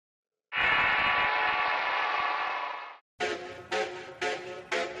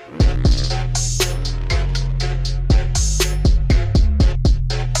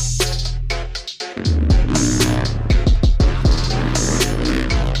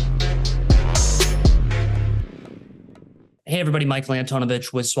everybody, Michael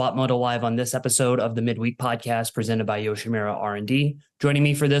Antonovich with Swap Moto Live on this episode of the Midweek podcast presented by Yoshimura R&D. Joining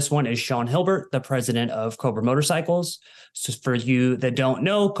me for this one is Sean Hilbert, the president of Cobra Motorcycles. So for you that don't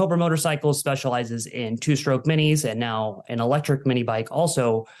know, Cobra Motorcycles specializes in two-stroke minis and now an electric mini bike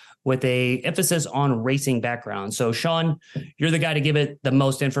also with a emphasis on racing background. So Sean, you're the guy to give it the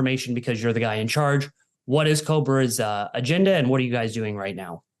most information because you're the guy in charge. What is Cobra's agenda and what are you guys doing right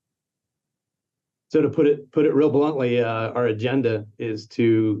now? So to put it real bluntly, our agenda is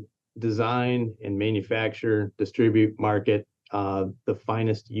to design and manufacture, distribute, market the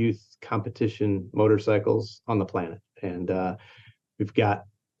finest youth competition motorcycles on the planet. And we've got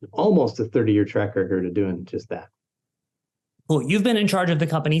almost a 30-year track record of doing just that. Well, you've been in charge of the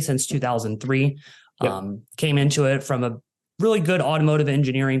company since 2003. Yep. Came into it from a really good automotive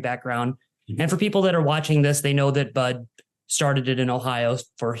engineering background. And for people that are watching this, they know that Bud started it in Ohio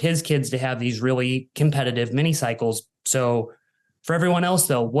for his kids to have these really competitive mini cycles. So for everyone else,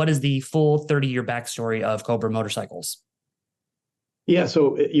 though, what is the full 30-year backstory of Cobra Motorcycles? Yeah,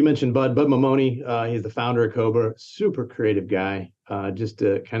 so you mentioned Bud Maimone. He's the founder of Cobra, super creative guy, just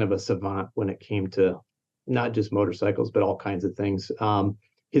a kind of a savant when it came to not just motorcycles, but all kinds of things.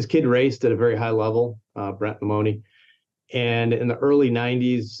 His kid raced at a very high level, Brent Maimone. And in the early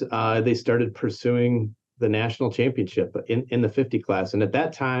 90s, they started pursuing the national championship in the 50 class. And at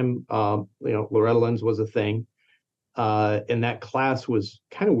that time, Loretta Lynn's was a thing. And that class was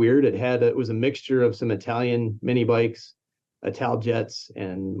kind of weird. It was a mixture of some Italian mini bikes, Ital Jets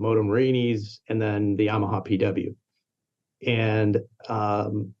and Moto Marinis, and then the Yamaha PW. And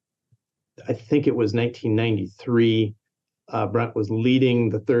I think it was 1993. Brent was leading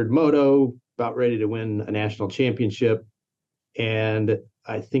the third moto, about ready to win a national championship. And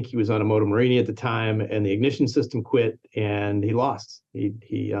I think he was on a Moto Marini at the time, and the ignition system quit, and he lost.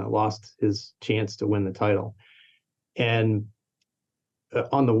 He lost his chance to win the title. And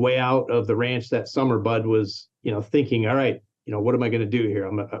on the way out of the ranch that summer, Bud was, thinking, all right, what am I going to do here?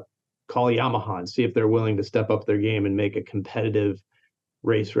 I'm going to call Yamaha and see if they're willing to step up their game and make a competitive,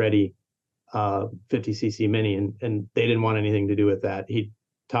 race-ready 50cc mini. And they didn't want anything to do with that. He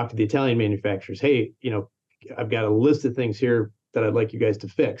talked to the Italian manufacturers. Hey, I've got a list of things here that I'd like you guys to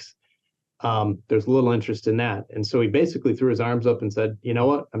fix. There's little interest in that. And so he basically threw his arms up and said, you know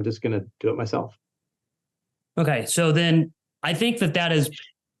what, I'm just going to do it myself. Okay. So then I think that is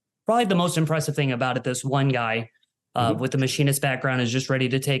probably the most impressive thing about it. This one guy with the machinist background is just ready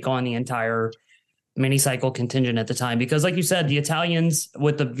to take on the entire mini cycle contingent at the time. Because like you said, the Italians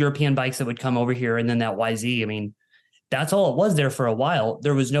with the European bikes that would come over here and then that YZ, I mean, that's all it was there for a while.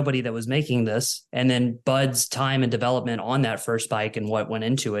 There was nobody that was making this. And then Bud's time and development on that first bike and what went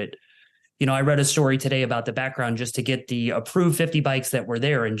into it. I read a story today about the background just to get the approved 50 bikes that were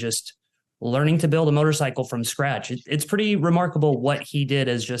there and just learning to build a motorcycle from scratch. It's pretty remarkable what he did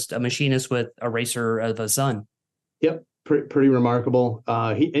as just a machinist with a racer of a son. Yep. Pretty remarkable.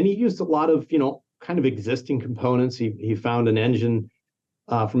 He used a lot of, kind of existing components. He found an engine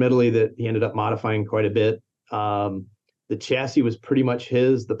from Italy that he ended up modifying quite a bit. The chassis was pretty much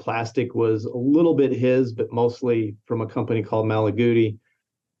his. The plastic was a little bit his, but mostly from a company called Malaguti.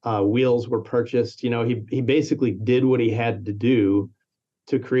 Wheels were purchased. He basically did what he had to do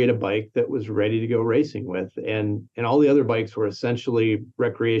to create a bike that was ready to go racing with. And all the other bikes were essentially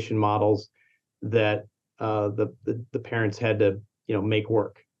recreation models that the parents had to, make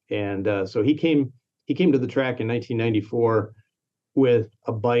work. And so he came to the track in 1994 with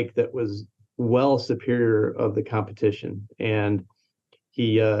a bike that was well superior of the competition. And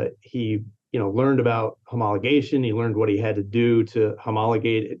he learned about homologation. He learned what he had to do to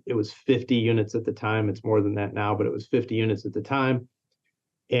homologate. It was 50 units at the time. It's more than that now, but it was 50 units at the time.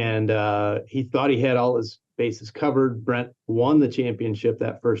 And he thought he had all his bases covered. Brent won the championship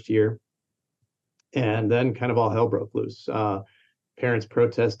that first year. And then kind of all hell broke loose. Parents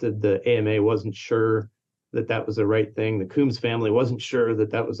protested. The AMA wasn't sure that was the right thing. The Coombs family wasn't sure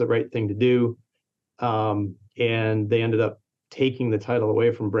that was the right thing to do. And they ended up taking the title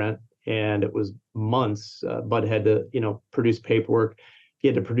away from Brent. And it was months. Bud had to, produce paperwork. He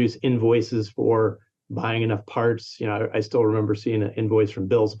had to produce invoices for buying enough parts. I still remember seeing an invoice from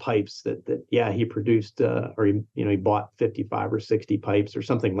Bill's Pipes that he produced, or he bought 55 or 60 pipes or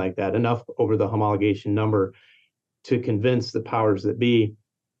something like that, enough over the homologation number to convince the powers that be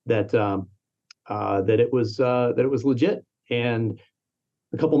that it was legit. And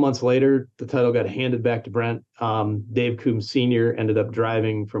a couple months later, the title got handed back to Brent. Dave Coombs Sr. ended up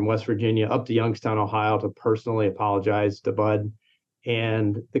driving from West Virginia up to Youngstown, Ohio, to personally apologize to Bud.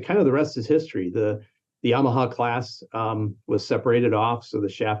 And the rest is history. The Yamaha class was separated off. So the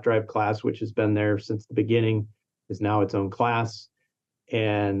shaft drive class, which has been there since the beginning, is now its own class.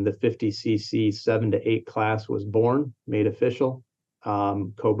 And the 50cc 7 to 8 class was born, made official.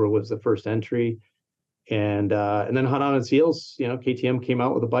 Cobra was the first entry. And then hot on its heels, KTM came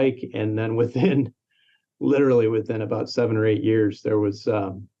out with a bike. And then literally within about 7 or 8 years, there was,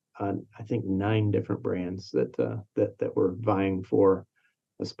 I think, 9 different brands that were vying for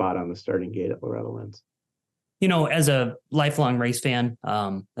a spot on the starting gate at Loretta Lynn's. As a lifelong race fan,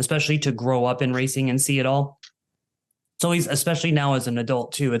 especially to grow up in racing and see it all, it's always, especially now as an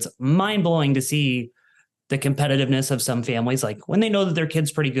adult too, it's mind blowing to see the competitiveness of some families, like when they know that their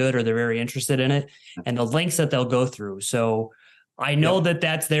kid's pretty good or they're very interested in it, and the lengths that they'll go through. So I know that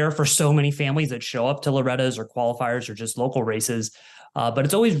that's there for so many families that show up to Loretta's or qualifiers or just local races. But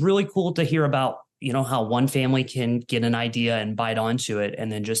it's always really cool to hear about, how one family can get an idea and bite onto it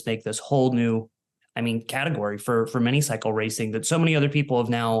and then just make this whole new, category for mini cycle racing that so many other people have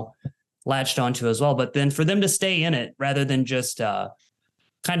now latched onto as well. But then for them to stay in it rather than just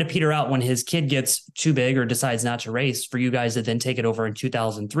kind of peter out when his kid gets too big or decides not to race, for you guys to then take it over in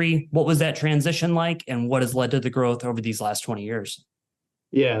 2003, what was that transition like, and what has led to the growth over these last 20 years?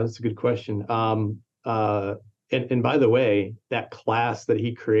 Yeah, that's a good question. And by the way, that class that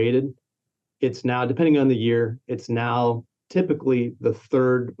he created, it's now, depending on the year, it's now typically the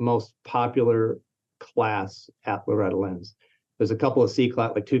third most popular class at Loretta Lynn's. There's a couple of C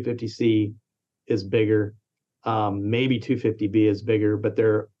class, like 250C is bigger. Maybe 250B is bigger, but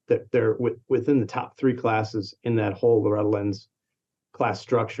they're within the top 3 classes in that whole Loretta Lynn's class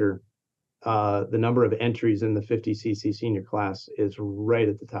structure. The number of entries in the 50cc senior class is right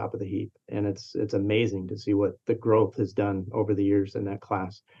at the top of the heap, and it's amazing to see what the growth has done over the years in that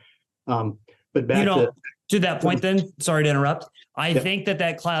class. But back to that point, then, sorry to interrupt. I think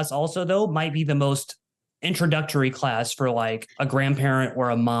that class also, though, might be the most introductory class for like a grandparent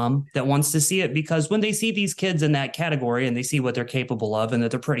or a mom that wants to see it, because when they see these kids in that category and they see what they're capable of and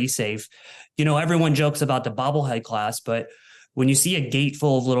that they're pretty safe, everyone jokes about the bobblehead class, but when you see a gate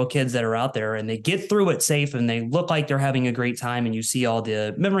full of little kids that are out there and they get through it safe and they look like they're having a great time, and you see all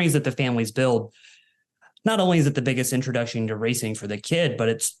the memories that the families build, not only is it the biggest introduction to racing for the kid, but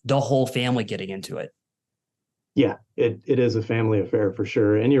it's the whole family getting into it. Yeah, it is a family affair for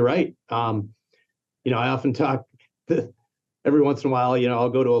sure. And you're right. I often talk every once in a while, I'll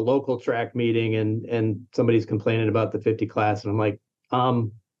go to a local track meeting and somebody's complaining about the 50 class. And I'm like,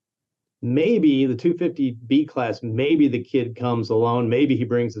 maybe the 250B class, maybe the kid comes alone. Maybe he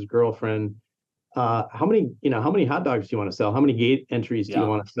brings his girlfriend. How many hot dogs do you want to sell? How many gate entries do you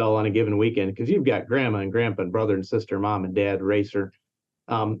want to sell on a given weekend? Because you've got grandma and grandpa and brother and sister, mom and dad, racer.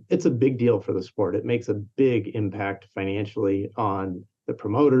 It's a big deal for the sport. It makes a big impact financially on the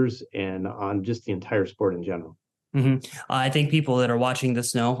promoters and on just the entire sport in general. Mm-hmm. I think people that are watching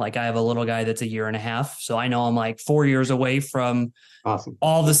this know, like, I have a little guy that's 1.5 years, so I know I'm like 4 years away from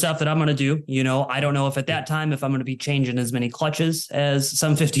all the stuff that I'm going to do. I don't know if at that time, if I'm going to be changing as many clutches as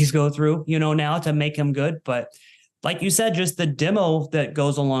some 50s go through, now to make him good. But like you said, just the demo that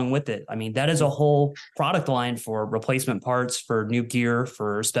goes along with it. That is a whole product line for replacement parts, for new gear,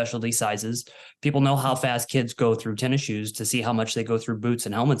 for specialty sizes. People know how fast kids go through tennis shoes. To see how much they go through boots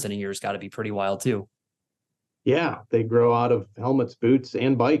and helmets in a year has got to be pretty wild too. Yeah, they grow out of helmets, boots,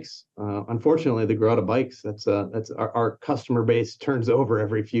 and bikes. Unfortunately, they grow out of bikes. That's our customer base turns over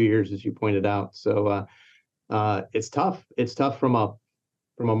every few years, as you pointed out. So it's tough. It's tough from a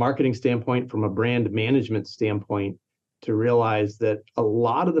marketing standpoint, from a brand management standpoint, to realize that a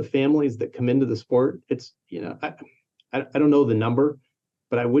lot of the families that come into the sport, it's, I don't know the number,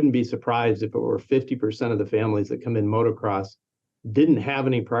 but I wouldn't be surprised if it were 50% of the families that come in motocross didn't have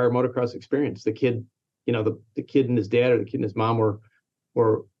any prior motocross experience. The kid, the kid and his dad or the kid and his mom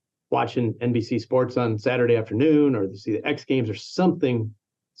were watching NBC Sports on Saturday afternoon, or they see the X Games or something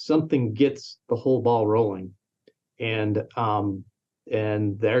gets the whole ball rolling. And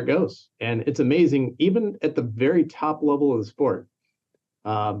there it goes. And it's amazing, even at the very top level of the sport.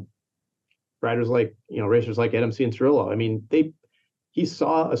 Riders like, racers like Adam Cianciarulo. He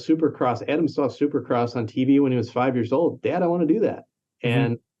saw a supercross. Adam saw supercross on TV when he was 5 years old. Dad, I want to do that. Mm-hmm.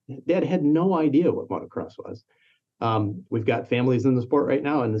 And Dad had no idea what motocross was. We've got families in the sport right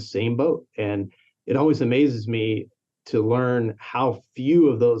now in the same boat. And it always amazes me to learn how few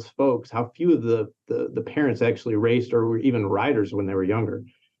of those folks, how few of the parents actually raced or were even riders when they were younger.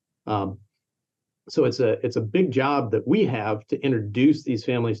 So it's a big job that we have to introduce these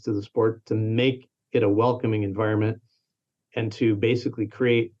families to the sport, to make it a welcoming environment, and to basically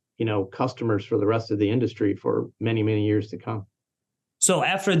create, customers for the rest of the industry for many, many years to come. So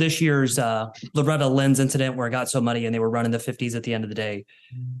after this year's Loretta Lynn's incident where it got so muddy and they were running the 50s at the end of the day,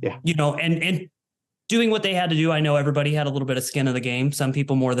 yeah, and doing what they had to do. I know everybody had a little bit of skin in the game, some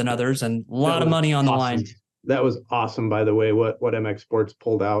people more than others, and a That lot of was money on the awesome. line. That was awesome, by the way, what MX Sports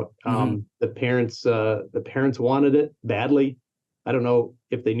pulled out. Mm-hmm. The parents wanted it badly. I don't know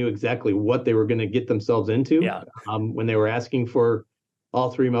if they knew exactly what they were going to get themselves into Yeah. when they were asking for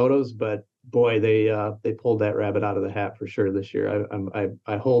all three motos, but boy, they pulled that rabbit out of the hat for sure this year.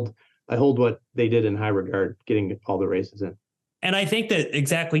 I hold what they did in high regard, getting all the races in. And I think that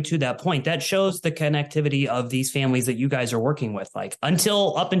exactly to that point, that shows the connectivity of these families that you guys are working with. Like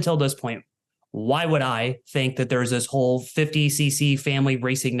up until this point, why would I think that there's this whole 50cc family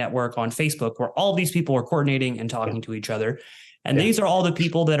racing network on Facebook where all these people are coordinating and talking to each other? And these are all the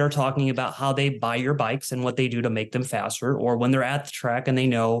people that are talking about how they buy your bikes and what they do to make them faster, or when they're at the track and they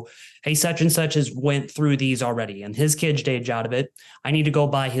know, hey, such and such has went through these already and his kid staged out of it. I need to go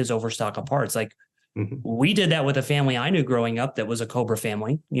buy his overstock of parts. Like, we did that with a family I knew growing up that was a Cobra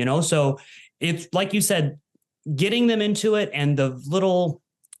family, so it's like you said, getting them into it and the little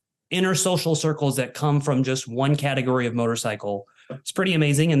inner social circles that come from just one category of motorcycle, it's pretty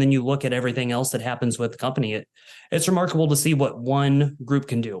amazing. And then you look at everything else that happens with the company. It's remarkable to see what one group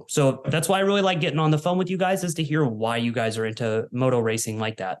can do. So that's why I really like getting on the phone with you guys, is to hear why you guys are into moto racing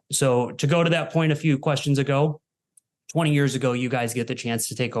like that. So to go to that point a few questions ago, 20 years ago, you guys get the chance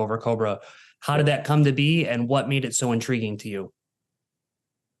to take over Cobra. How did that come to be, and what made it so intriguing to you?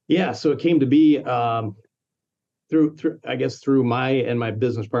 Yeah, so it came to be through my and my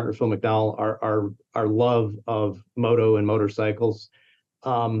business partner Phil McDowell, our love of moto and motorcycles.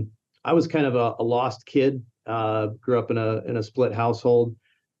 I was kind of a lost kid. Grew up in a split household,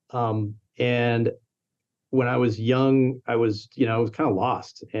 and when I was young, I was kind of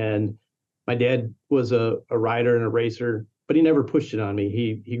lost. And my dad was a rider and a racer, but he never pushed it on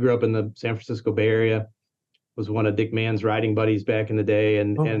me. He grew up in the San Francisco Bay Area, was one of Dick Mann's riding buddies back in the day,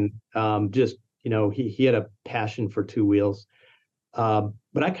 and just he had a passion for two wheels.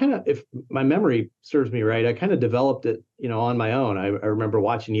 But I kind of, if my memory serves me right, I kind of developed it on my own. I remember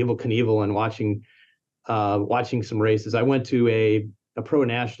watching Evel Knievel and watching some races. I went to a pro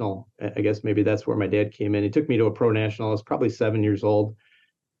national. I guess maybe that's where my dad came in. He took me to a pro national. I was probably 7 years old.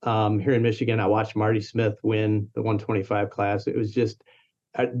 Here in Michigan, I watched Marty Smith win the 125 class. It was just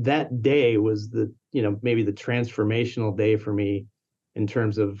that day was maybe the transformational day for me in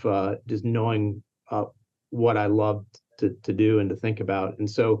terms of just knowing what I loved to do and to think about. And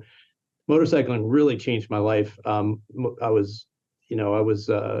so motorcycling really changed my life. I was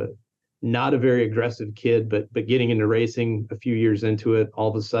not a very aggressive kid, but getting into racing a few years into it, all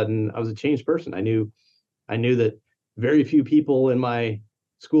of a sudden I was a changed person. I knew that very few people in my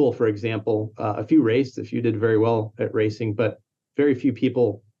school, for example, a few raced, a few did very well at racing, but very few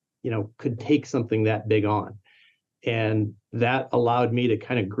people, could take something that big on. And that allowed me to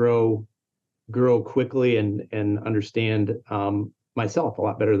kind of grow quickly and understand myself a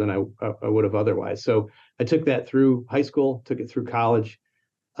lot better than I would have otherwise. So I took that through high school, took it through college,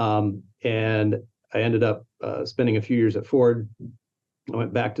 and I ended up spending a few years at Ford. I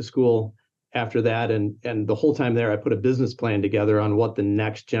went back to school after that, and the whole time there, I put a business plan together on what the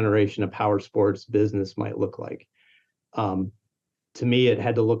next generation of power sports business might look like. To me, it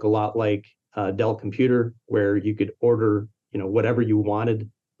had to look a lot like Dell Computer, where you could order, whatever you wanted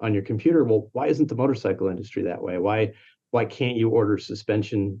on your computer. Well, why isn't the motorcycle industry that way? Why can't you order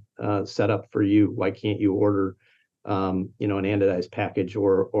suspension set up for you? Why can't you order, an anodized package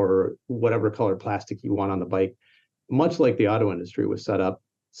or whatever color plastic you want on the bike? Much like the auto industry was set up,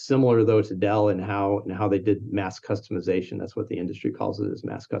 similar though to Dell and how they did mass customization. That's what the industry calls it, is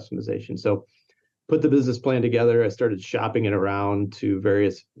mass customization. So put the business plan together. I started shopping it around to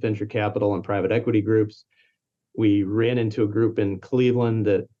various venture capital and private equity groups. We ran into a group in Cleveland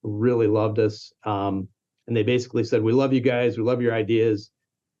that really loved us. And they basically said, we love you guys. We love your ideas.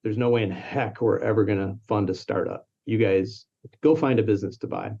 There's no way in heck we're ever going to fund a startup. You guys go find a business to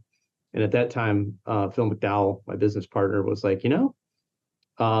buy. And at that time, Phil McDowell, my business partner, was like,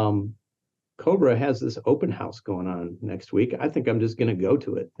 Cobra has this open house going on next week. I think I'm just going to go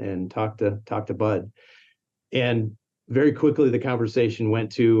to it and talk to Bud. And very quickly, the conversation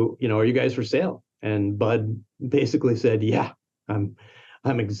went to, are you guys for sale? And Bud basically said, yeah, I'm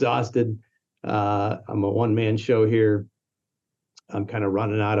exhausted. I'm a one-man show here. I'm kind of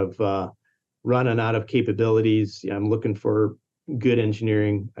running out of capabilities. I'm looking for good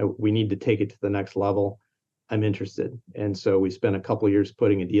engineering. We need to take it to the next level. I'm interested. And so we spent a couple of years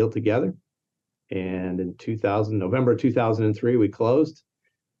putting a deal together. And in November 2003, we closed,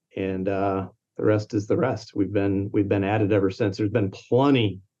 and the rest is the rest. We've been at it ever since. There's been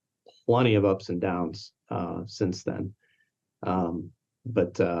plenty of ups and downs since then.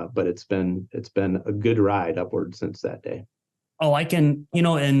 but it's been a good ride upward since that day. Oh, I can,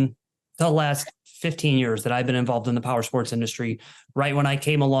 in the last 15 years that I've been involved in the power sports industry, right when I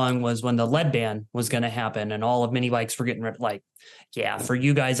came along was when the lead ban was going to happen and all of mini bikes were getting like, yeah, for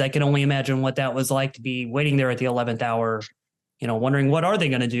you guys, I can only imagine what that was like to be waiting there at the 11th hour, wondering what are they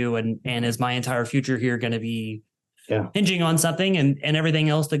going to do? And is my entire future here going to be hinging on something and everything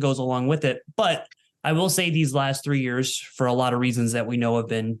else that goes along with it? But I will say these last 3 years, for a lot of reasons that we know have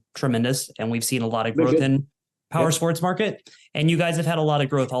been tremendous, and we've seen a lot of growth in power sports market. And you guys have had a lot of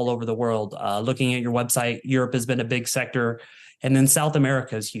growth all over the world. Looking at your website, Europe has been a big sector. And then South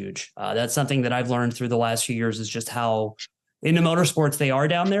America is huge. That's something that I've learned through the last few years is just how into motorsports they are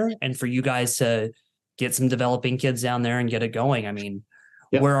down there. And for you guys to get some developing kids down there and get it going. I mean,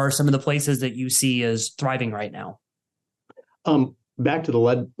 where are some of the places that you see as thriving right now? Back to the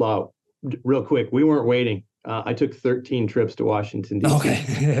lead law real quick. We weren't waiting. I took 13 trips to Washington, D.C.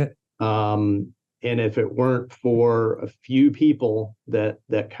 Okay. And if it weren't for a few people that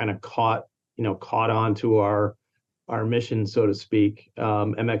kind of caught on to our mission, so to speak,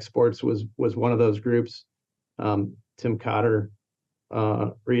 MX Sports was one of those groups. Tim Cotter,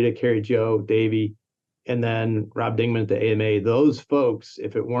 Rita, Carrie Joe, Davey, and then Rob Dingman at the AMA. Those folks,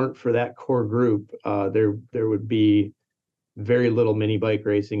 if it weren't for that core group, there would be very little mini bike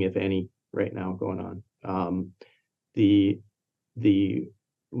racing, if any, right now going on. The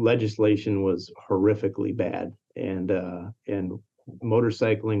legislation was horrifically bad, and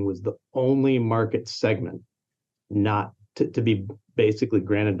motorcycling was the only market segment not to be basically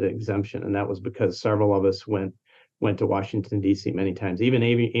granted an exemption, and that was because several of us went to Washington D.C. many times. Even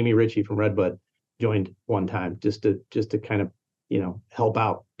Amy Ritchie from Redbud joined one time just to kind of help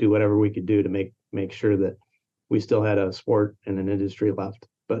out, do whatever we could do to make sure that we still had a sport and an industry left.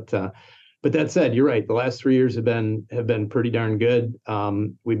 But that said, you're right. The last 3 years have been pretty darn good.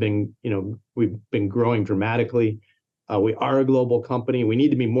 We've been growing dramatically. We are a global company. We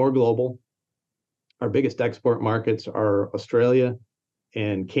need to be more global. Our biggest export markets are Australia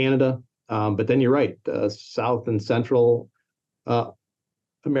and Canada. But then you're right. South and Central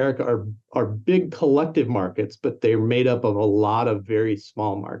America are big collective markets, but they're made up of a lot of very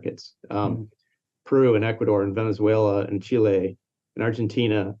small markets. Peru and Ecuador and Venezuela and Chile and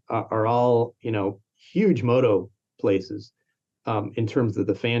Argentina are all, huge moto places in terms of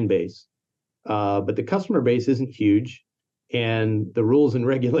the fan base. But the customer base isn't huge, and the rules and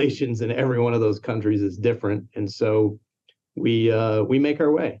regulations in every one of those countries is different. And so we make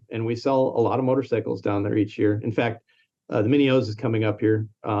our way, and we sell a lot of motorcycles down there each year. In fact, the Mini O's is coming up here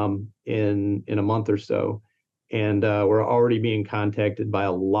in a month or so. And we're already being contacted by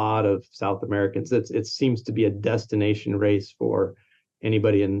a lot of South Americans. It seems to be a destination race for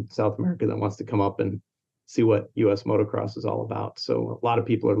anybody in South America that wants to come up and see what U.S. motocross is all about. So a lot of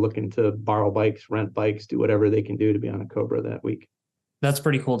people are looking to borrow bikes, rent bikes, do whatever they can do to be on a Cobra that week. That's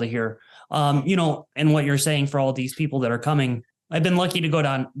pretty cool to hear. And what you're saying for all these people that are coming, I've been lucky to go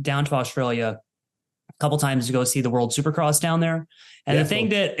down to Australia couple times to go see the World Supercross down there. And the thing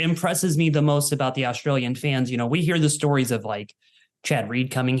that impresses me the most about the Australian fans, we hear the stories of like Chad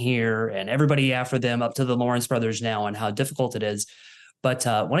Reed coming here and everybody after them up to the Lawrence brothers now and how difficult it is. But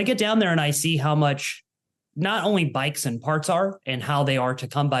when I get down there and I see how much not only bikes and parts are and how they are to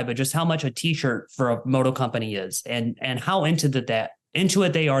come by, but just how much a t-shirt for a moto company is and how into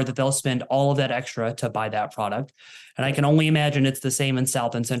it they are that they'll spend all of that extra to buy that product. And I can only imagine it's the same in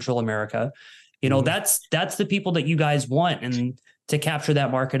South and Central America. That's the people that you guys want, and to capture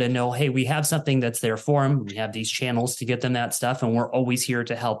that market and know, hey, we have something that's there for them. We have these channels to get them that stuff, and we're always here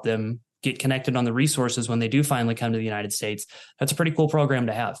to help them get connected on the resources when they do finally come to the United States. That's a pretty cool program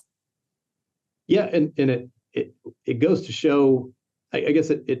to have. Yeah, and it goes to show, I guess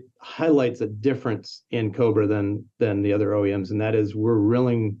it highlights a difference in Cobra than the other OEMs, and that is we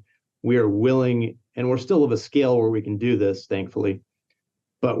are willing, and we're still of a scale where we can do this, thankfully.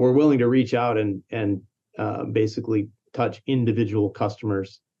 But we're willing to reach out and basically touch individual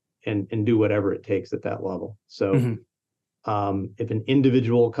customers and do whatever it takes at that level. So if an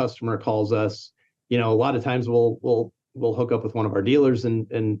individual customer calls us, a lot of times we'll hook up with one of our dealers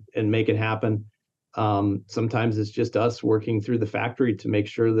and make it happen. Sometimes it's just us working through the factory to make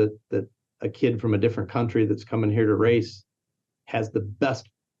sure that a kid from a different country that's coming here to race has the best,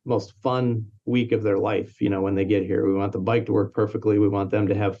 most fun week of their life, when they get here. We want the bike to work perfectly. We want them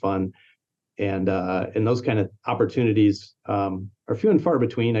to have fun. And those kind of opportunities are few and far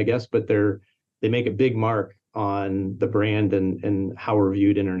between, I guess, but they make a big mark on the brand and how we're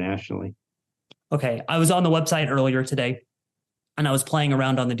viewed internationally. Okay. I was on the website earlier today. and I was playing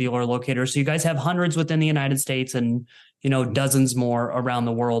around on the dealer locator. So you guys have hundreds within the United States and, dozens more around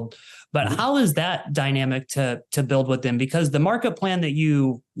the world. But how is that dynamic to build with them? Because the market plan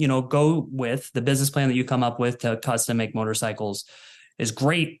that go with, the business plan that you come up with to custom make motorcycles is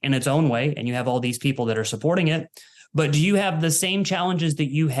great in its own way. And you have all these people that are supporting it. But do you have the same challenges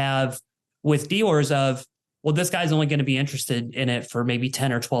that you have with dealers of, well, this guy's only going to be interested in it for maybe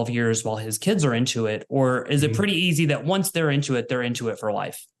 10 or 12 years while his kids are into it? Or is it pretty easy that once they're into it for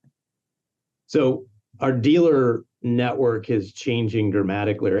life? So our dealer network is changing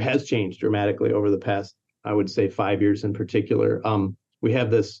dramatically, or has changed dramatically over the past, I would say, 5 years in particular. We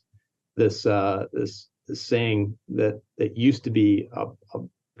have this saying that used to be a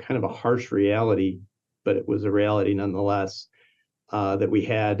kind of a harsh reality, but it was a reality nonetheless, that we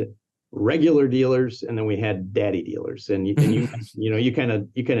had regular dealers and then we had daddy dealers, and you kind of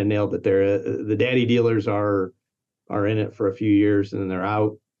nailed it there. The daddy dealers are in it for a few years and then they're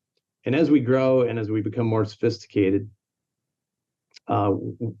out. And as we grow and as we become more sophisticated,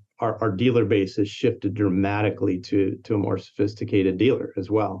 our dealer base has shifted dramatically to a more sophisticated dealer as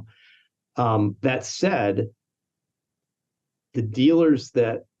well. That said, the dealers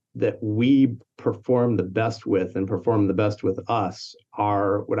that we perform the best with and perform the best with us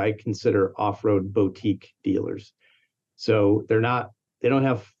are what I consider off-road boutique dealers. So they don't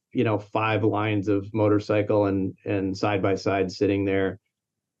have 5 lines of motorcycle and side by side sitting there.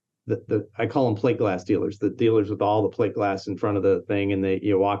 I call them plate glass dealers, the dealers with all the plate glass in front of the thing, and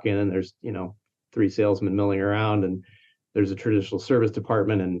you walk in and there's 3 salesmen milling around, and there's a traditional service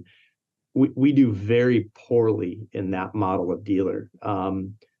department, and we do very poorly in that model of dealer.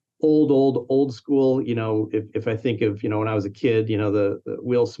 Old school. If I think of when I was a kid, the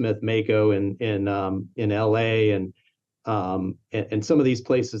Will Smith Mako in LA, and some of these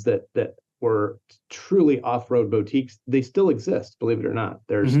places that were truly off-road boutiques, they still exist, believe it or not.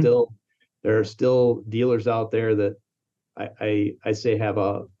 There are still dealers out there that I say have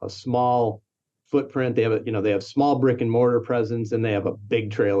a small footprint. They have small brick and mortar presence, and they have a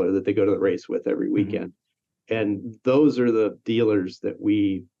big trailer that they go to the race with every weekend. And those are the dealers that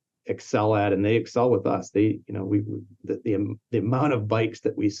we excel at, and they excel with us. The amount of bikes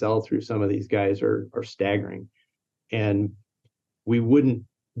that we sell through some of these guys are staggering, and we wouldn't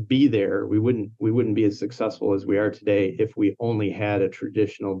be there. We wouldn't be as successful as we are today if we only had a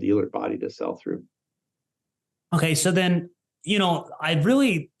traditional dealer body to sell through. Okay, so then I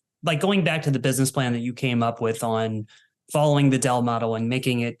really like going back to the business plan that you came up with on following the Dell model and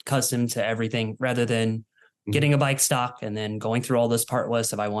making it custom to everything rather than getting a bike stock and then going through all this part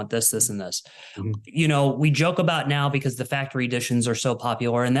list of I want this, this, and this. We joke about now because the factory editions are so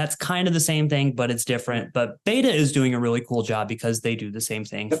popular, and that's kind of the same thing, but it's different. But Beta is doing a really cool job because they do the same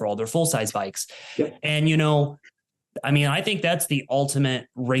thing for all their full-size bikes. And, I think that's the ultimate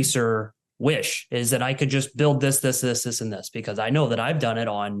racer wish, is that I could just build this, and this, because I know that I've done it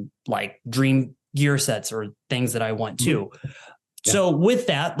on like dream gear sets or things that I want to. So with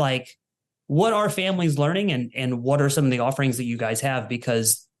that, like, what are families learning, and what are some of the offerings that you guys have?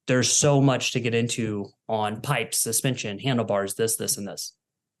 Because there's so much to get into on pipes, suspension, handlebars, this, and this.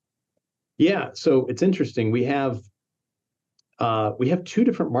 Yeah. So it's interesting. We have 2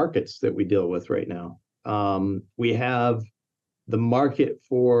 different markets that we deal with right now. We have the market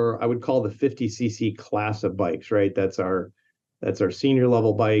for, I would call the 50cc class of bikes, right? That's our senior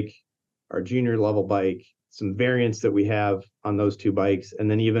level bike, our junior level bike, some variants that we have on those 2 bikes, and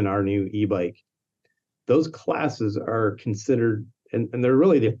then even our new e-bike. Those classes are considered, and they're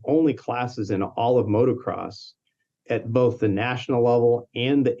really the only classes in all of motocross at both the national level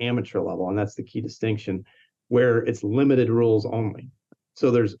and the amateur level, and that's the key distinction, where it's limited rules only.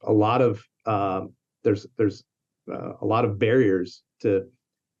 So there's a lot of barriers to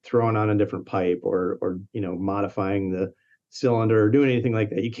throwing on a different pipe or modifying the cylinder or doing anything like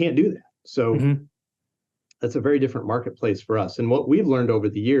that. You can't do that. So that's a very different marketplace for us. And what we've learned over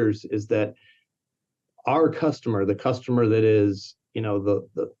the years is that our customer, the customer that is,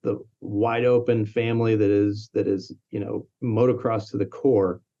 the wide open family that is, motocross to the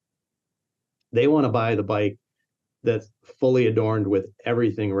core, they want to buy the bike that's fully adorned with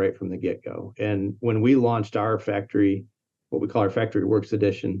everything right from the get-go. And when we launched our factory, what we call our Factory Works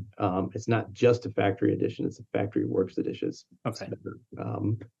Edition, it's not just a factory edition, it's a Factory Works Edition. Okay.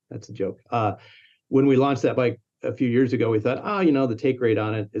 That's a joke. When we launched that bike a few years ago, we thought, the take rate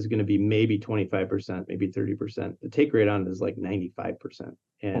on it is going to be maybe 25%, maybe 30%. The take rate on it is like 95%.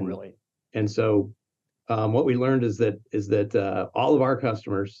 And really? And so what we learned is that all of our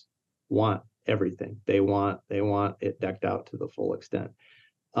customers want everything. They want it decked out to the full extent.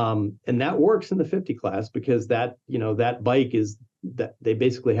 And that works in the 50 class because that bike is that they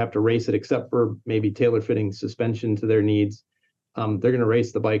basically have to race it, except for maybe tailor fitting suspension to their needs. They're going to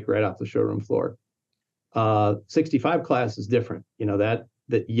race the bike right off the showroom floor. 65 class is different.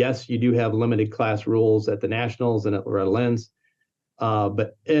 That yes, you do have limited class rules at the nationals and at Loretta Lynn's,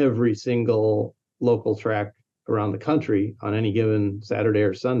 but every single local track around the country on any given Saturday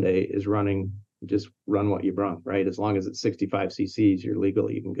or Sunday is running. Just run what you brung, right? As long as it's 65 cc's, you're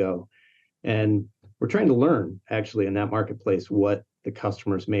legal, you can go. And we're trying to learn actually in that marketplace what the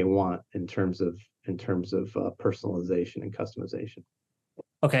customers may want in terms of personalization and customization.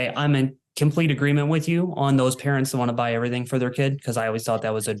 Okay, I'm in complete agreement with you on those parents that want to buy everything for their kid, because I always thought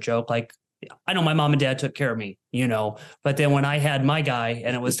that was a joke. Like, I know my mom and dad took care of me, but then when I had my guy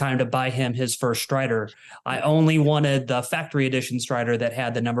and it was time to buy him his first Strider, I only wanted the factory edition Strider that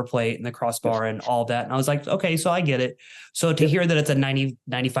had the number plate and the crossbar and all that. And I was like, okay, so I get it. So to hear that it's a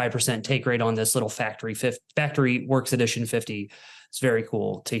 95% take rate on this little factory works edition 50, it's very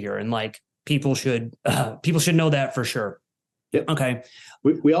cool to hear. And like, people should know that for sure. Yep. Okay.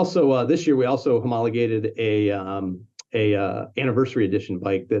 We also this year we also homologated a anniversary edition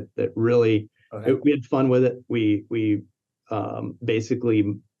bike that really we had fun with it. We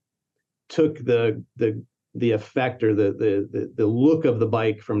basically took the effect or the look of the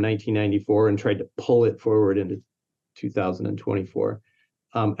bike from 1994 and tried to pull it forward into 2024.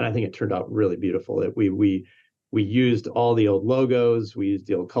 And I think it turned out really beautiful. We used all the old logos, we used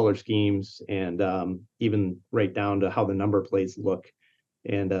the old color schemes, and even right down to how the number plates look.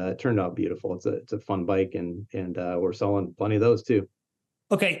 And it turned out beautiful. It's a fun bike, and we're selling plenty of those too.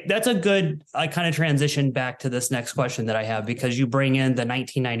 Okay, that's a good. I kind of transition back to this next question that I have, because you bring in the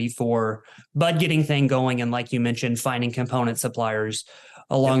 1994 Bud getting thing going, and like you mentioned, finding component suppliers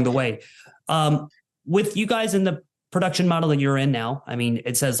along the way. With you guys in the production model that you're in now, I mean,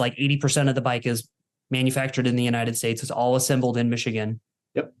 it says like 80% of the bike is manufactured in the United States. It's all assembled in Michigan.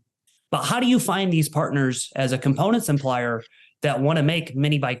 Yep. But how do you find these partners as a component supplier that want to make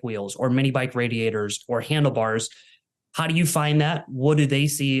mini bike wheels or mini bike radiators or handlebars? How do you find that? What do they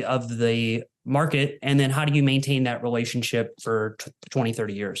see of the market? And then how do you maintain that relationship for 20,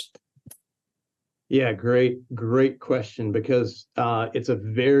 30 years? Yeah, great question, because it's a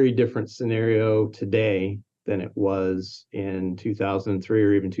very different scenario today than it was in 2003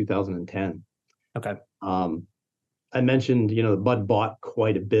 or even 2010. Okay. I mentioned, Bud bought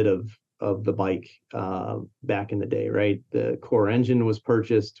quite a bit of the bike back in the day, right? The core engine was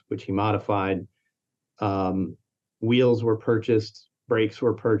purchased, which he modified. Wheels were purchased, brakes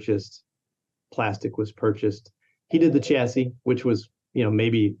were purchased, plastic was purchased. He did the chassis, which was,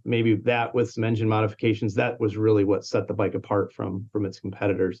 maybe that with some engine modifications, that was really what set the bike apart from its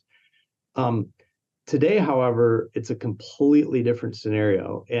competitors. Today, however, it's a completely different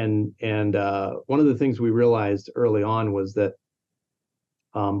scenario. And one of the things we realized early on was that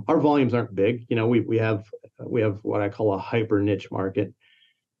our volumes aren't big. We have what I call a hyper niche market.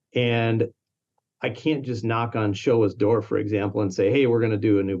 And I can't just knock on Showa's door, for example, and say, hey, we're going to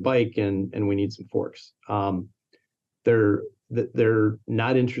do a new bike and we need some forks. They're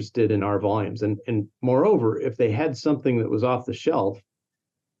not interested in our volumes. And moreover, if they had something that was off the shelf,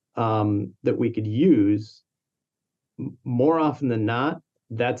 that we could use, more often than not,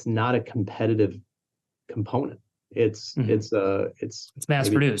 that's not a competitive component. It's mass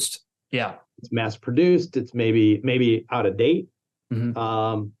produced. Yeah. It's mass produced. It's maybe out of date.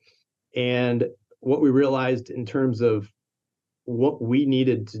 Mm-hmm. And what we realized in terms of what we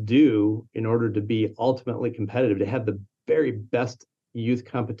needed to do in order to be ultimately competitive, to have the very best youth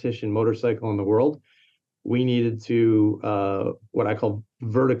competition motorcycle in the world, we needed to what I call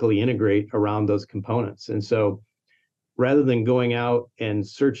vertically integrate around those components. And so rather than going out and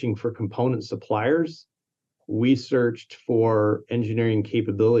searching for component suppliers, we searched for engineering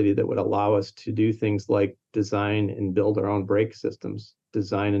capability that would allow us to do things like design and build our own brake systems,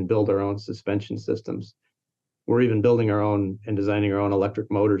 design and build our own suspension systems. We're even building our own and designing our own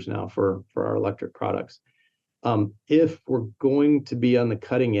electric motors now for our electric products. If we're going to be on the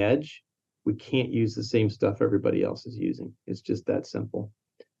cutting edge, we can't use the same stuff everybody else is using. It's just that simple.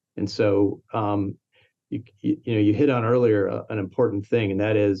 And so you hit on earlier an important thing, and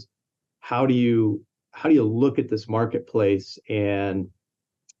that is how do you look at this marketplace and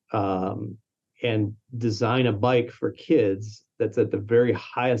design a bike for kids that's at the very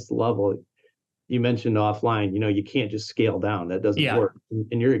highest level. You mentioned offline, you can't just scale down. That doesn't work.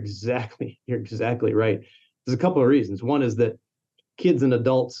 And you're exactly right. There's a couple of reasons. One is that kids and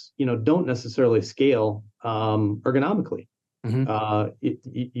adults, don't necessarily scale ergonomically. Mm-hmm.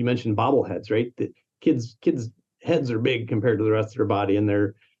 You mentioned bobbleheads, right? The kids' heads are big compared to the rest of their body, and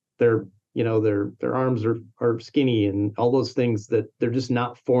they're their arms are skinny and all those things, that they're just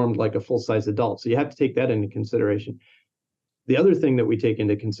not formed like a full-size adult. So you have to take that into consideration. The other thing that we take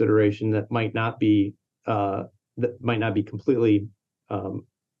into consideration that might not be completely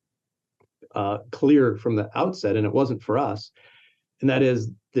clear from the outset, and it wasn't for us, and that is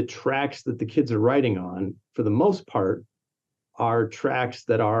the tracks that the kids are riding on, for the most part, are tracks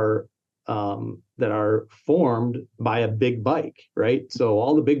that are formed by a big bike, right? So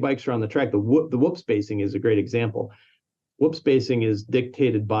all the big bikes are on the track. The whoop spacing is a great example. Whoop spacing is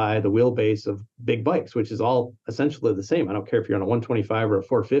dictated by the wheelbase of big bikes, which is all essentially the same. I don't care if you're on a 125 or a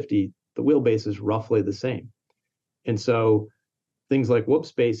 450, the wheelbase is roughly the same. And so things like whoop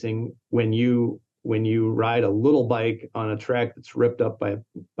spacing, when you ride a little bike on a track that's ripped up by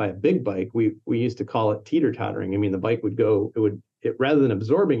a big bike, we used to call it teeter-tottering. I mean, the bike would go, rather than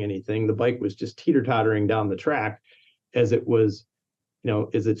absorbing anything, the bike was just teeter-tottering down the track as it was,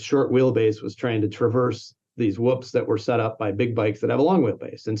 as its short wheelbase was trying to traverse these whoops that were set up by big bikes that have a long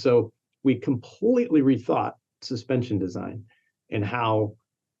wheelbase. And so we completely rethought suspension design and how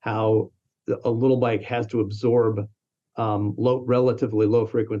a little bike has to absorb relatively low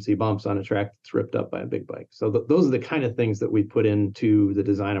frequency bumps on a track that's ripped up by a big bike. So those are the kind of things that we put into the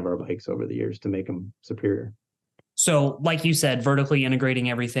design of our bikes over the years to make them superior. So like you said, vertically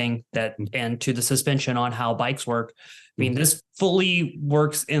integrating everything and to the suspension on how bikes work. I mean, this fully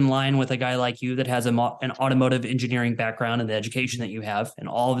works in line with a guy like you that has an automotive engineering background and the education that you have, and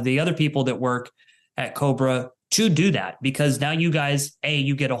all of the other people that work at Cobra to do that, because now you guys, A,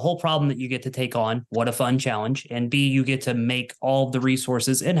 you get a whole problem that you get to take on. What a fun challenge. And B, you get to make all the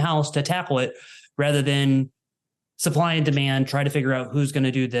resources in-house to tackle it, rather than supply and demand, try to figure out who's going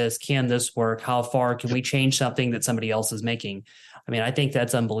to do this. Can this work? How far can we change something that somebody else is making? I mean, I think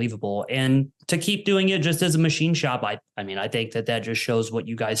that's unbelievable. And to keep doing it just as a machine shop, I mean, I think that just shows what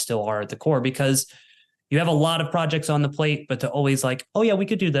you guys still are at the core, because you have a lot of projects on the plate, but to always like, oh yeah, we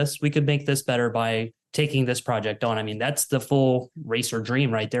could do this. We could make this better by taking this project on. I mean, that's the full racer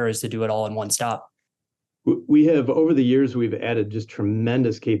dream right there, is to do it all in one stop. We have, over the years, we've added just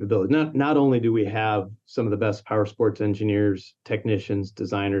tremendous capability. Not only do we have some of the best power sports engineers, technicians,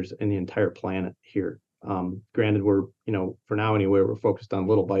 designers in the entire planet here. Granted, we're, for now anyway, we're focused on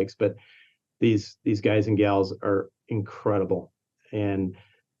little bikes, but these guys and gals are incredible. And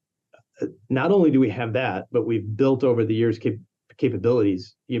not only do we have that, but we've built over the years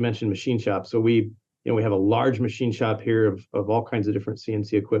capabilities. You mentioned machine shop. So we have a large machine shop here of all kinds of different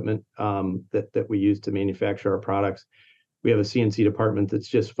CNC equipment that we use to manufacture our products. We have a CNC department that's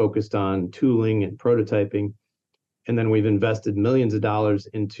just focused on tooling and prototyping. And then we've invested millions of dollars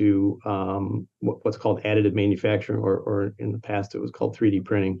into what's called additive manufacturing, or in the past it was called 3D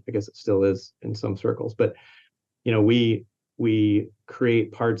printing. I guess it still is in some circles. But we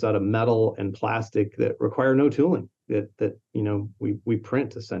create parts out of metal and plastic that require no tooling. That we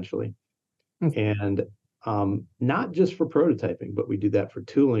print essentially. And not just for prototyping, but we do that for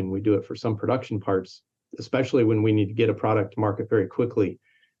tooling. We do it for some production parts, especially when we need to get a product to market very quickly.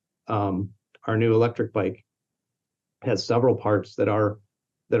 Our new electric bike has several parts that are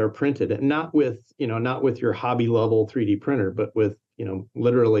printed, and not with your hobby level 3D printer, but with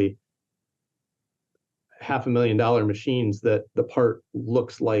literally $500,000 machines that the part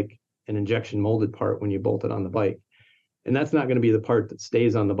looks like an injection molded part when you bolt it on the bike. And that's not going to be the part that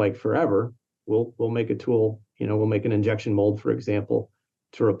stays on the bike forever. We'll make a tool, we'll make an injection mold, for example,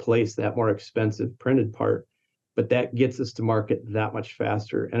 to replace that more expensive printed part. But that gets us to market that much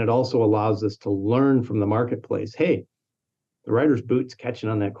faster. And it also allows us to learn from the marketplace. Hey, the rider's boot's catching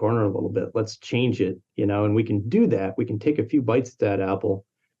on that corner a little bit. Let's change it, and we can do that. We can take a few bites at that apple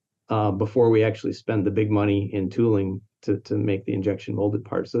before we actually spend the big money in tooling to make the injection molded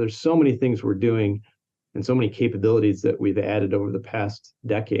part. So there's so many things we're doing and so many capabilities that we've added over the past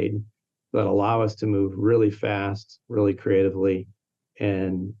decade that allow us to move really fast, really creatively.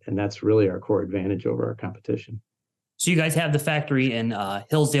 And that's really our core advantage over our competition. So you guys have the factory in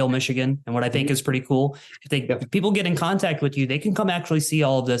Hillsdale, Michigan. And what I think is pretty cool, if people get in contact with you, they can come actually see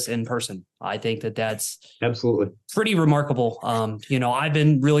all of this in person. I think that's absolutely pretty remarkable. I've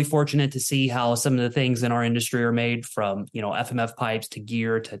been really fortunate to see how some of the things in our industry are made, from, FMF pipes to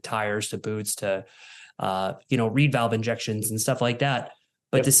gear to tires to boots to, reed valve injections and stuff like that.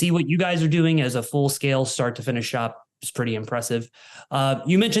 But to see what you guys are doing as a full scale start to finish shop is pretty impressive.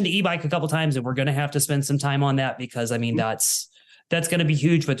 You mentioned the e-bike a couple of times, and we're going to have to spend some time on that, because that's going to be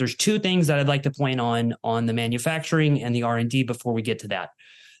huge. But there's two things that I'd like to point on the manufacturing and the R&D before we get to that.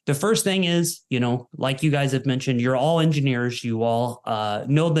 The first thing is, like you guys have mentioned, you're all engineers. You all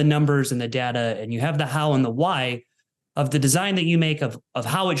know the numbers and the data, and you have the how and the why of the design that you make of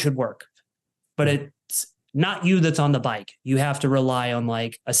how it should work. but it's not you that's on the bike. You have to rely on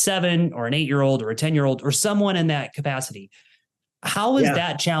like a 7 or an 8-year-old or a 10-year-old or someone in that capacity. How is Yeah.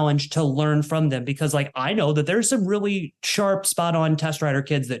 that challenge to learn from them? Because like I know that there's some really sharp, spot on test rider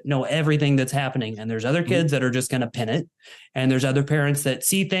kids that know everything that's happening, and there's other kids that are just going to pin it, and there's other parents that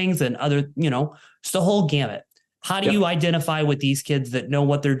see things, and other, it's the whole gamut. How do Yep. you identify with these kids that know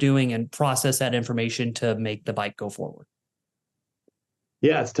what they're doing and process that information to make the bike go forward?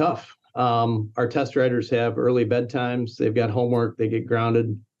 Yeah, it's tough. Our test riders have early bedtimes. They've got homework. They get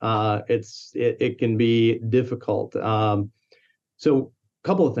grounded. It can be difficult. So a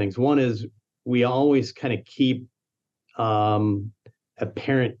couple of things. One is we always kind of keep a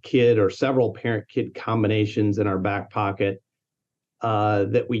parent kid or several parent kid combinations in our back pocket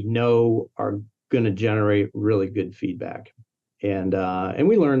that we know are going to generate really good feedback, and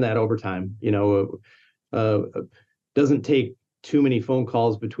we learn that over time. Doesn't take too many phone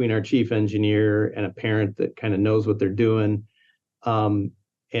calls between our chief engineer and a parent that kind of knows what they're doing, and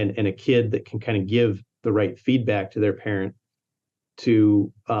a kid that can kind of give the right feedback to their parent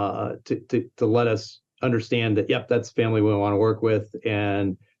to let us understand that, yep, that's family we want to work with,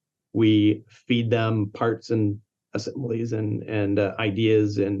 and we feed them parts and assemblies and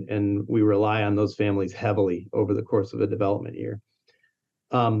ideas, and we rely on those families heavily over the course of a development year.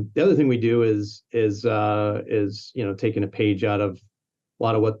 The other thing we do is taking a page out of a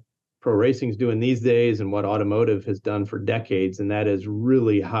lot of what pro racing's doing these days and what automotive has done for decades, and that is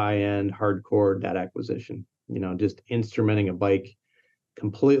really high-end, hardcore data acquisition. Just instrumenting a bike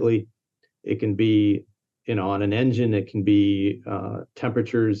completely. It can be, on an engine, it can be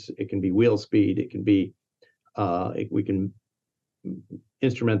temperatures, it can be wheel speed, it can be, we can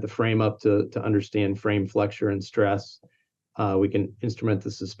instrument the frame up to understand frame flexure and stress. We can instrument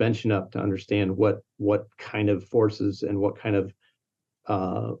the suspension up to understand what kind of forces and what kind of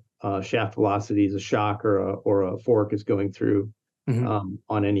shaft velocities a shock or a fork is going through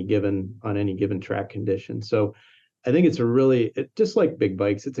on any given track condition. So I think just like big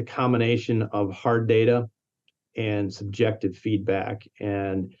bikes, it's a combination of hard data and subjective feedback.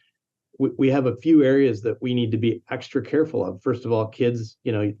 And we have a few areas that we need to be extra careful of. First of all, kids,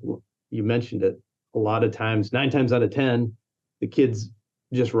 you mentioned it, a lot of times, 9 times out of 10, the kids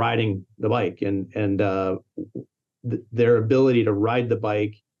just riding the bike and their ability to ride the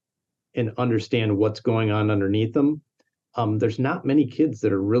bike and understand what's going on underneath them. There's not many kids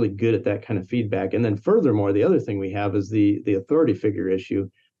that are really good at that kind of feedback. And then furthermore, the other thing we have is the authority figure issue.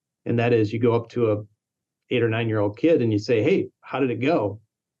 And that is, you go up to a 8 or 9-year-old kid and you say, hey, how did it go?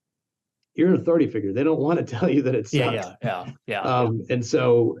 You're an authority figure. They don't want to tell you that it sucks. Yeah. And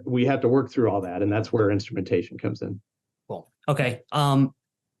so we have to work through all that. And that's where instrumentation comes in. Cool. Okay.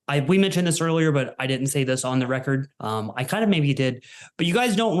 We mentioned this earlier, but I didn't say this on the record. I kind of maybe did, but you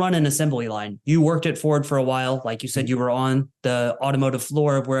guys don't run an assembly line. You worked at Ford for a while. Like you said, you were on the automotive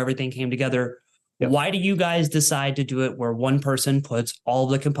floor of where everything came together. Yep. Why do you guys decide to do it where one person puts all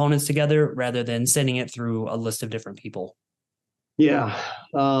the components together rather than sending it through a list of different people? Yeah.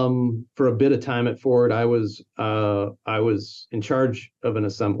 For a bit of time at Ford, I was in charge of an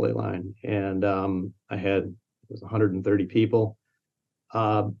assembly line, and it was 130 people.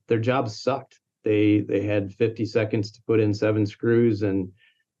 Their jobs sucked. They had 50 seconds to put in 7 screws. And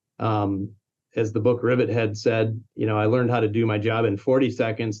as the book Rivet had said, I learned how to do my job in 40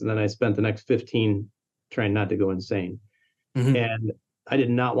 seconds. And then I spent the next 15 trying not to go insane. Mm-hmm. And I did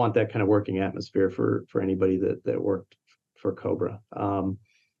not want that kind of working atmosphere for anybody that worked for Cobra.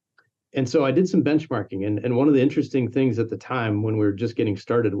 And so I did some benchmarking. And one of the interesting things at the time when we were just getting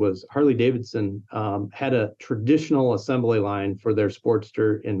started was Harley-Davidson had a traditional assembly line for their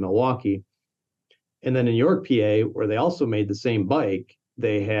Sportster in Milwaukee. And then in York, PA, where they also made the same bike,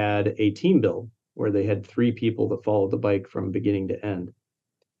 they had a team build where they had 3 people that followed the bike from beginning to end.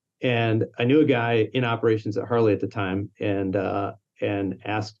 And I knew a guy in operations at Harley at the time and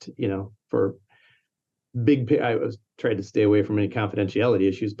asked, for I was trying to stay away from any confidentiality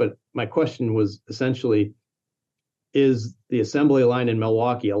issues, but my question was essentially, is the assembly line in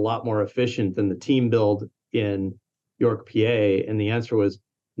Milwaukee a lot more efficient than the team build in York, PA? And the answer was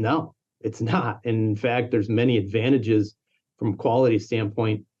no, it's not. And in fact, there's many advantages from a quality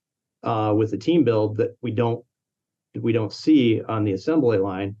standpoint with the team build that we don't see on the assembly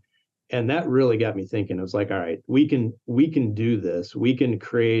line. And that really got me thinking. I was like, all right, we can do this. We can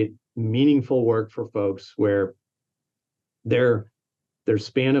create meaningful work for folks where their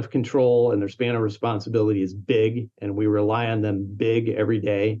span of control and their span of responsibility is big, and we rely on them big every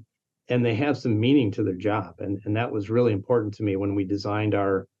day, and they have some meaning to their job. And that was really important to me when we designed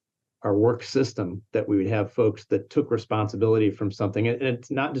our our work system, that we would have folks that took responsibility from something. And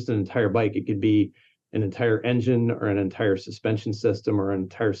it's not just an entire bike. It could be an entire engine or an entire suspension system or an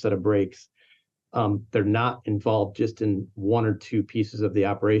entire set of brakes. They're not involved just in one or two pieces of the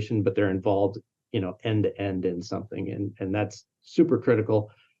operation, but they're involved, end to end in something. And that's super critical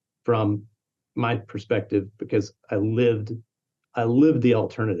from my perspective, because I lived the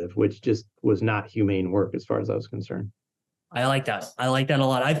alternative, which just was not humane work as far as I was concerned. I like that. I like that a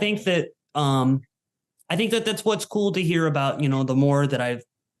lot. I think that that's what's cool to hear about, the more that I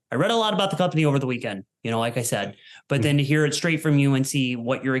read a lot about the company over the weekend, like I said, but then to hear it straight from you and see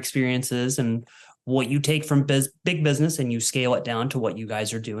what your experience is and what you take from big business and you scale it down to what you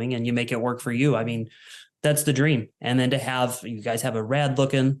guys are doing and you make it work for you. I mean, that's the dream. And then to have, you guys have a rad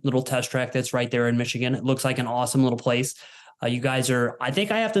looking little test track that's right there in Michigan. It looks like an awesome little place. You guys I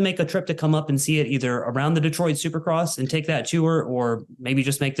think I have to make a trip to come up and see it either around the Detroit Supercross and take that tour, or maybe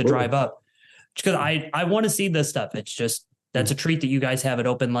just make the drive up, because I want to see this stuff. It's just, that's a treat that you guys have it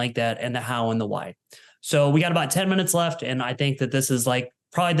open like that, and the how and the why. So we got about 10 minutes left. And I think that this is like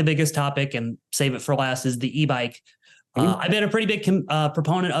probably the biggest topic, and save it for last, is the e-bike. I've been a pretty big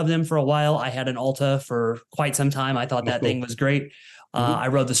proponent of them for a while. I had an Alta for quite some time. I thought that thing was great. I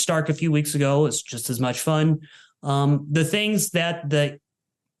rode the Stark a few weeks ago. It's just as much fun. The things that the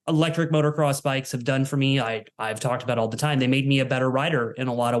electric motocross bikes have done for me, I've talked about all the time. They made me a better rider in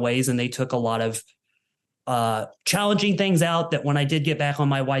a lot of ways, and they took a lot of challenging things out that when I did get back on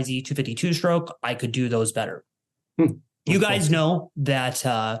my YZ 252 stroke, I could do those better. You guys know that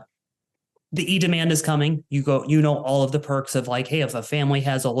the e-demand is coming. All of the perks of like, hey, if a family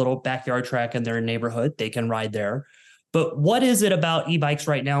has a little backyard track in their neighborhood, they can ride there. But what is it about e-bikes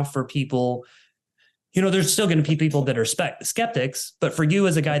right now for people? There's still going to be people that are skeptics, but for you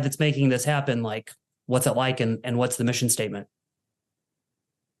as a guy that's making this happen, like, what's it like, and what's the mission statement?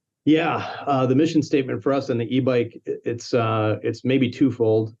 Yeah, the mission statement for us on the e-bike, it's maybe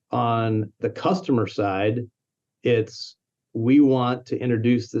twofold. On the customer side, we want to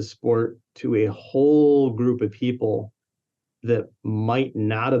introduce this sport to a whole group of people that might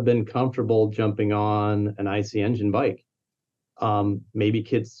not have been comfortable jumping on an IC engine bike. Maybe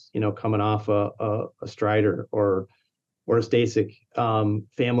kids, coming off a Strider or a Stasic,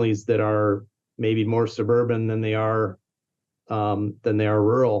 families that are maybe more suburban than they are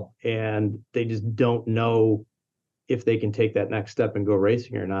rural, and they just don't know if they can take that next step and go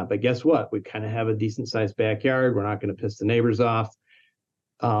racing or not. But guess what? We kind of have a decent sized backyard. We're not going to piss the neighbors off.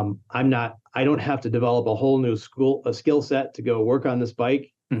 I don't have to develop a whole new skill set to go work on this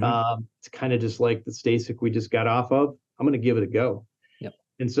bike. It's kind of just like the Stasic we just got off of. I'm going to give it a go. Yep.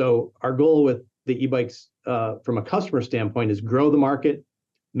 And so our goal with the e-bikes from a customer standpoint is grow the market,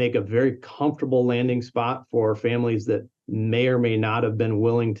 make a very comfortable landing spot for families that may or may not have been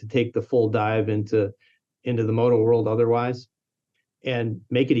willing to take the full dive into the moto world otherwise, and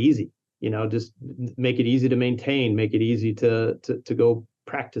make it easy. Just make it easy to maintain, make it easy to go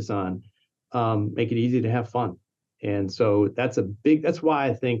practice on, make it easy to have fun. And so that's why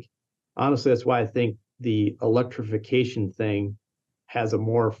I think the electrification thing has a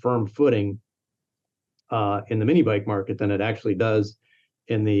more firm footing in the mini bike market than it actually does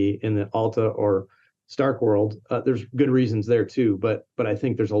in the Alta or Stark world. There's good reasons there too, but I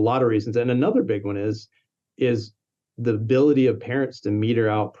think there's a lot of reasons. And another big one is the ability of parents to meter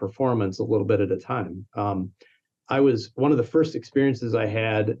out performance a little bit at a time. I was one of the first experiences I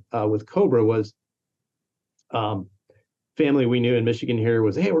had with Cobra was family we knew in Michigan here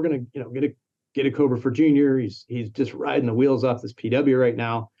was, hey, we're gonna get a Cobra for Junior. He's just riding the wheels off this PW right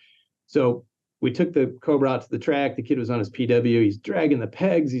now. So we took the Cobra out to the track. The kid was on his PW. He's dragging the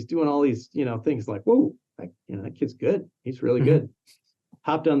pegs. He's doing all these, things like, whoa, that kid's good. He's really good.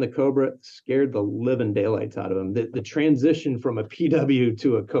 Hopped on the Cobra, scared the living daylights out of him. The transition from a PW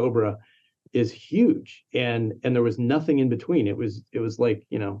to a Cobra is huge. And there was nothing in between. It was like,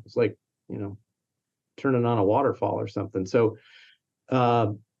 turning on a waterfall or something. So,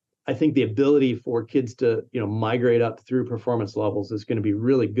 I think the ability for kids to, migrate up through performance levels is going to be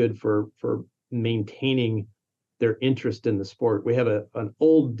really good for maintaining their interest in the sport. We have an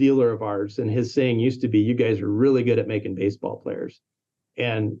old dealer of ours, and his saying used to be, "You guys are really good at making baseball players."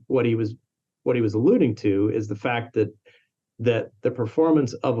 And what he was alluding to is the fact that the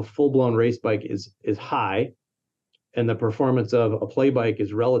performance of a full-blown race bike is high, and the performance of a play bike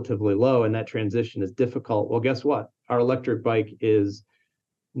is relatively low, and that transition is difficult. Well, guess what? Our electric bike is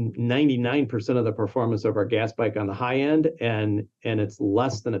 99% of the performance of our gas bike on the high end, and it's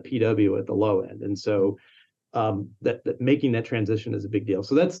less than a PW at the low end. And so that making that transition is a big deal.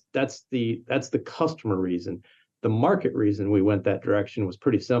 So that's the customer reason. the market reason we went that direction was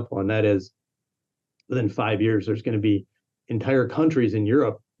pretty simple. And that is, within 5 years, there's going to be entire countries in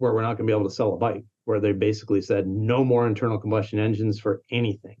Europe where we're not going to be able to sell a bike, where they basically said no more internal combustion engines for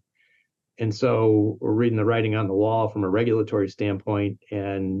anything. And so we're reading the writing on the wall from a regulatory standpoint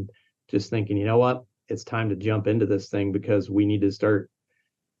and just thinking, you know what, it's time to jump into this thing, because we need to start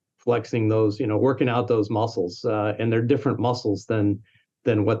flexing those, working out those muscles. And they're different muscles than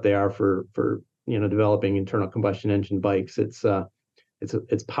what they are for developing internal combustion engine bikes. It's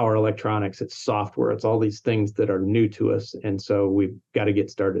power electronics, it's software, it's all these things that are new to us. And so we've got to get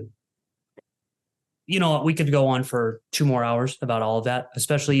started. We could go on for 2 more hours about all of that,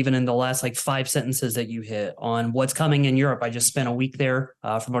 especially even in the last 5 sentences that you hit on what's coming in Europe. I just spent a week there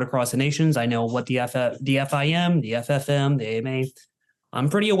for Motocross of Nations. I know what the FIM, the FFM, the AMA, I'm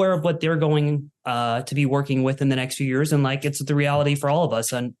pretty aware of what they're going to be working with in the next few years. And it's the reality for all of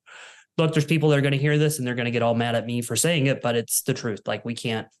us. And look, there's people that are going to hear this and they're going to get all mad at me for saying it, but it's the truth. We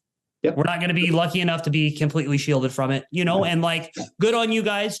can't. Yep. We're not going to be lucky enough to be completely shielded from it, and good on you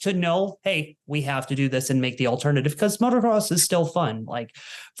guys to know, hey, we have to do this and make the alternative, because motocross is still fun.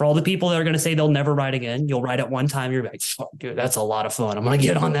 For all the people that are going to say they'll never ride again, you'll ride it one time. You're like, oh, dude, that's a lot of fun. I'm going to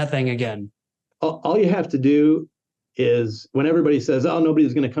get on that thing again. All you have to do is, when everybody says, oh,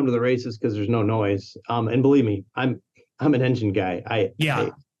 nobody's going to come to the races because there's no noise. And believe me, I'm an engine guy.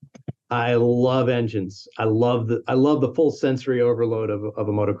 I love engines. I love the full sensory overload of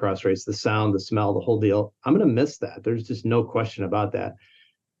a motocross race, the sound, the smell, the whole deal. I'm going to miss that. There's just no question about that.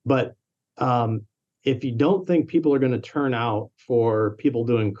 But if you don't think people are going to turn out for people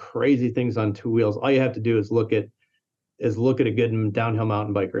doing crazy things on 2 wheels, all you have to do is look at a good downhill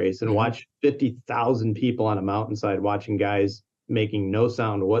mountain bike race and watch 50,000 people on a mountainside watching guys making no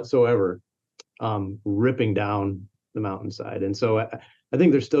sound whatsoever, ripping down the mountainside. And so I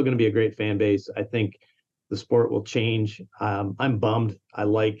think there's still going to be a great fan base. I think the sport will change. I'm bummed. I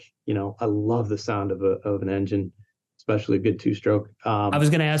love the sound of an engine, especially a good two-stroke. I was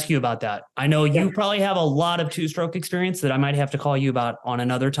going to ask you about that. I know you probably have a lot of two-stroke experience that I might have to call you about on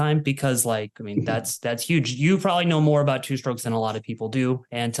another time, because that's huge. You probably know more about two-strokes than a lot of people do.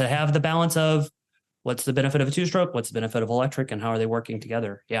 And to have the balance of what's the benefit of a two-stroke, what's the benefit of electric, and how are they working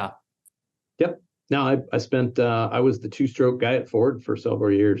together? Yeah. Yep. Now I was the two-stroke guy at Ford for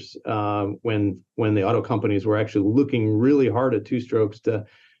several years, when the auto companies were actually looking really hard at two-strokes to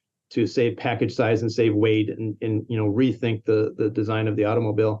save package size and save weight and rethink the design of the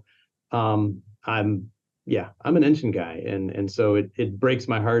automobile. I'm an engine guy, and so it breaks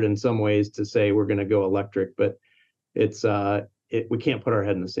my heart in some ways to say we're going to go electric, but we can't put our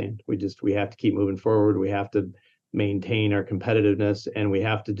head in the sand. We have to keep moving forward. We have to maintain our competitiveness, and we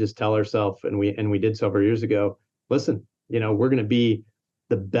have to just tell ourselves, and we did several years ago, listen, we're going to be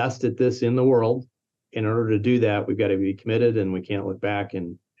the best at this in the world. In order to do that, we've got to be committed, and we can't look back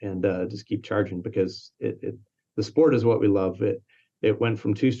and just keep charging, because the sport is what we love. It went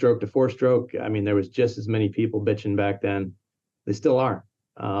from two-stroke to four-stroke. I mean, there was just as many people bitching back then. They still are.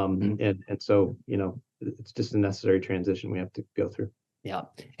 And so, it's just a necessary transition we have to go through. Yeah.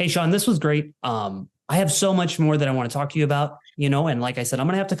 Hey, Sean, this was great. I have so much more that I want to talk to you about, and like I said, I'm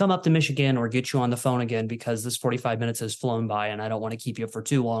going to have to come up to Michigan or get you on the phone again, because this 45 minutes has flown by and I don't want to keep you for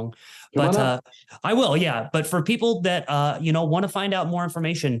too long, but I will. Yeah. But for people that, want to find out more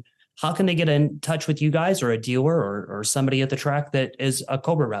information, how can they get in touch with you guys, or a dealer or somebody at the track that is a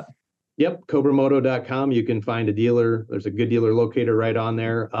Cobra rep? Yep. CobraMoto.com. You can find a dealer. There's a good dealer locator right on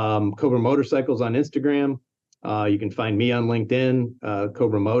there. Cobra Motorcycles on Instagram. You can find me on LinkedIn,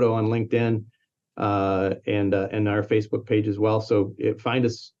 Cobra Moto on LinkedIn. And our Facebook page as well. So find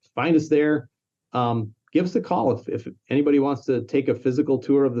us there. Give us a call if anybody wants to take a physical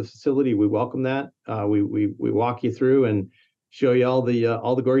tour of the facility. We welcome that. We walk you through and show you all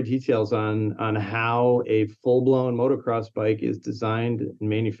the gory details on how a full-blown motocross bike is designed and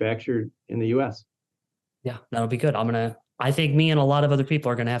manufactured in the U.S. Yeah, that'll be good. I think me and a lot of other people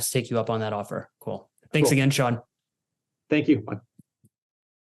are going to have to take you up on that offer. Cool. Thanks again, Sean. Thank you.